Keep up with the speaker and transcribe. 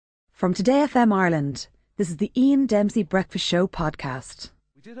From Today FM Ireland, this is the Ian Dempsey Breakfast Show podcast.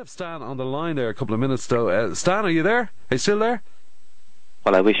 We did have Stan on the line there a couple of minutes though. Stan, are you there? Are you still there?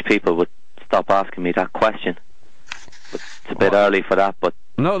 Well, I wish people would stop asking me that question. But it's a bit early for that, but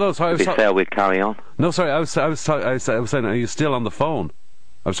no, sorry. To be fair, we'll carry on. No, sorry, I was saying, are you still on the phone?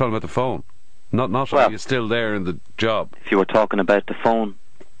 I was talking about the phone. Not well, are you still there in the job? If you were talking about the phone,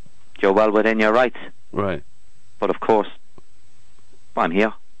 you're well within your rights. Right. But of course, I'm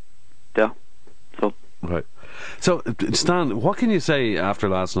here. Yeah. So. Right. So, Stan, what can you say after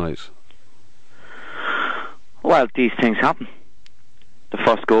last night? Well, these things happen. The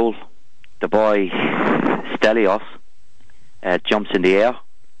first goal, the boy Stelios jumps in the air.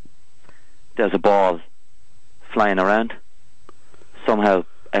 There's a ball flying around. Somehow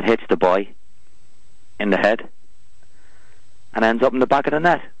it hits the boy in the head and ends up in the back of the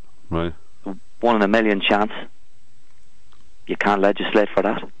net. Right. 1 in a million chance. You can't legislate for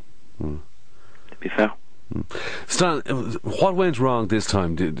that. To be fair. Stan, what went wrong this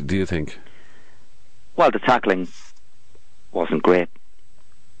time, do you think? Well, the tackling wasn't great,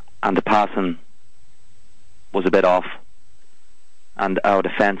 and the passing was a bit off, and our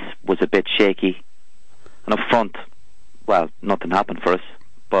defence was a bit shaky, and up front, well, nothing happened for us,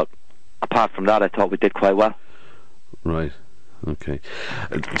 but apart from that I thought we did quite well. Right. Okay.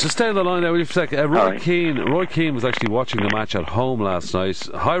 Just stay on the line there, will you, for a second? Roy Keane was actually watching the match at home last night.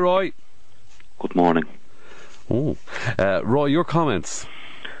 Hi, Roy. Good morning. Oh, Roy, your comments?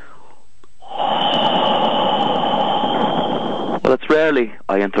 Well, it's rarely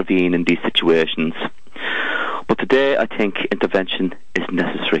I intervene in these situations, but today I think intervention is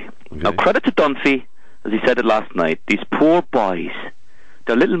necessary. Okay. Now, credit to Dunphy, as he said it last night. These poor boys,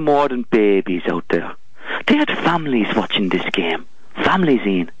 they're little more than babies out there. They had families watching this game. Families,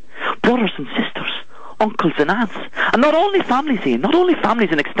 Ian. Brothers and sisters, uncles and aunts. And not only families, Ian, not only families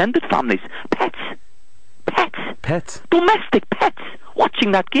and extended families. Pets. Pets? Domestic pets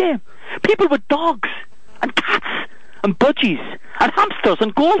watching that game. People with dogs and cats and budgies and hamsters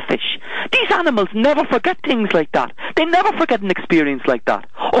and goldfish. These animals never forget things like that. They never forget an experience like that.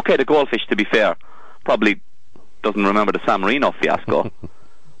 Okay, the goldfish, to be fair, probably doesn't remember the San Marino fiasco.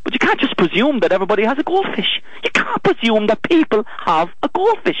 But you can't just presume that everybody has a goldfish. You can't presume that people have a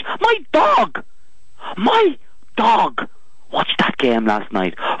goldfish. My dog watched that game last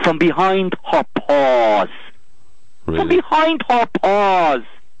night from behind her paws. Really? From behind her paws.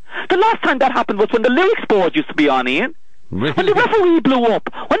 The last time that happened was when the lyrics board used to be on, Ian. Really? When the referee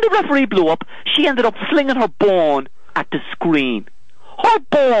blew up, she ended up slinging her bone at the screen. Her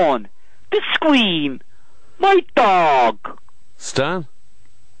bone. The screen. My dog. Stan?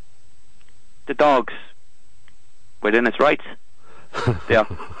 The dog's within its rights. Yeah.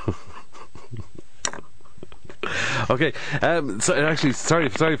 Okay. So actually, sorry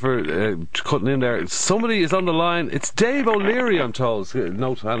for cutting in there. Somebody is on the line. It's Dave O'Leary, I'm told.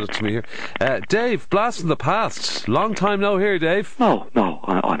 Note handed to me here. Dave, blast from the past. Long time no here, Dave. No,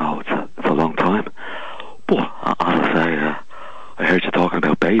 I know it's a long time. But as I say, I heard you talking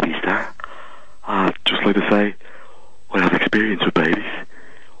about babies there. I'd just like to say I have experience with babies.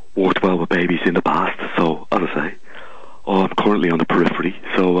 Worked well with babies in the past, so as I say, I'm currently on the periphery,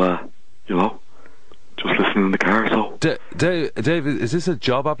 so just listening in the car. So Dave, is this a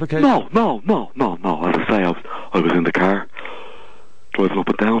job application? No. As I say, I was in the car driving up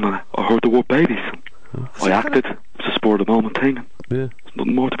and down, and I heard the word babies. I acted. It's a spur of the moment thing. Yeah. There's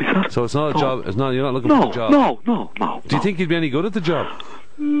nothing more to be said. So it's not a job. It's not. You're not looking for a job. No. Do you think you'd be any good at the job?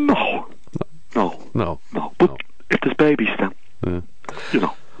 No. But if there's babies, then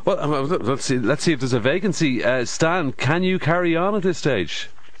Well, let's see if there's a vacancy. Stan, can you carry on at this stage?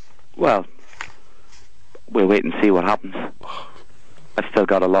 Well, we'll wait and see what happens. I've still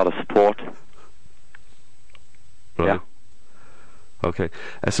got a lot of support. Right. Yeah. Okay.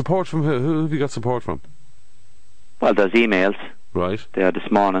 Support from who? Who have you got support from? Well, there's emails. Right. There this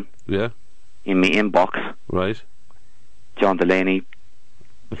morning. Yeah. In my inbox. Right. John Delaney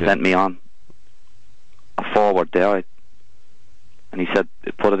sent me on a forward there. And he said,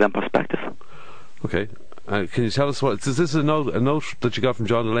 put it in perspective. Okay. Can you tell us what... Is this a note that you got from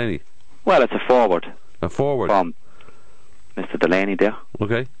John Delaney? Well, it's a forward. A forward? From Mr. Delaney there.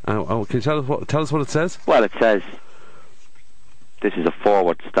 Okay. Can you tell us what it says? Well, it says, this is a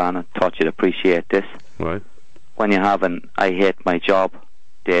forward, Stan. I thought you'd appreciate this. Right. When you have an I hate my job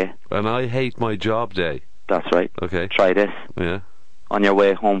day. An I hate my job day? That's right. Okay. Try this. Yeah. On your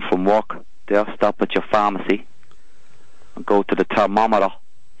way home from work, there, stop at your pharmacy and go to the thermometer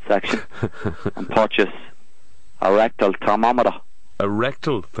section and purchase a rectal thermometer. A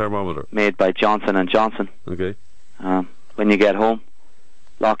rectal thermometer? Made by Johnson & Johnson. Okay. When you get home,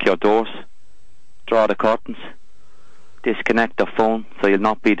 Lock your doors. Draw the curtains. Disconnect the phone so you'll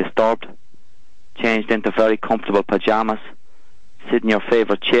not be disturbed. Changed into very comfortable pyjamas. Sit in your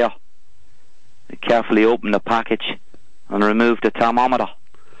favourite chair. Carefully open the package and remove the thermometer.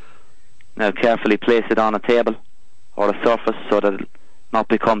 Now carefully place it on a table or a surface so that it'll not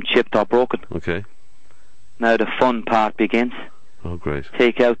become chipped or broken. Okay. Now the fun part begins. Oh, great.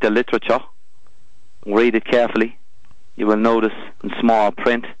 Take out the literature. Read it carefully. You will notice in small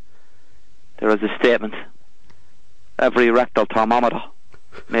print there is a statement. Every rectal thermometer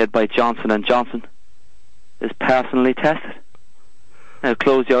made by Johnson & Johnson is personally tested. Now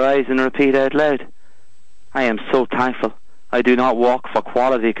close your eyes and repeat out loud. I am so thankful I do not work for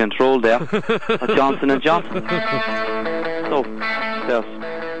quality control there at Johnson & Johnson. So,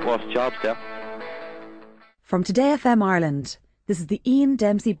 there's worse jobs there. From Today FM Ireland, this is the Ian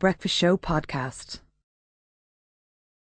Dempsey Breakfast Show podcast.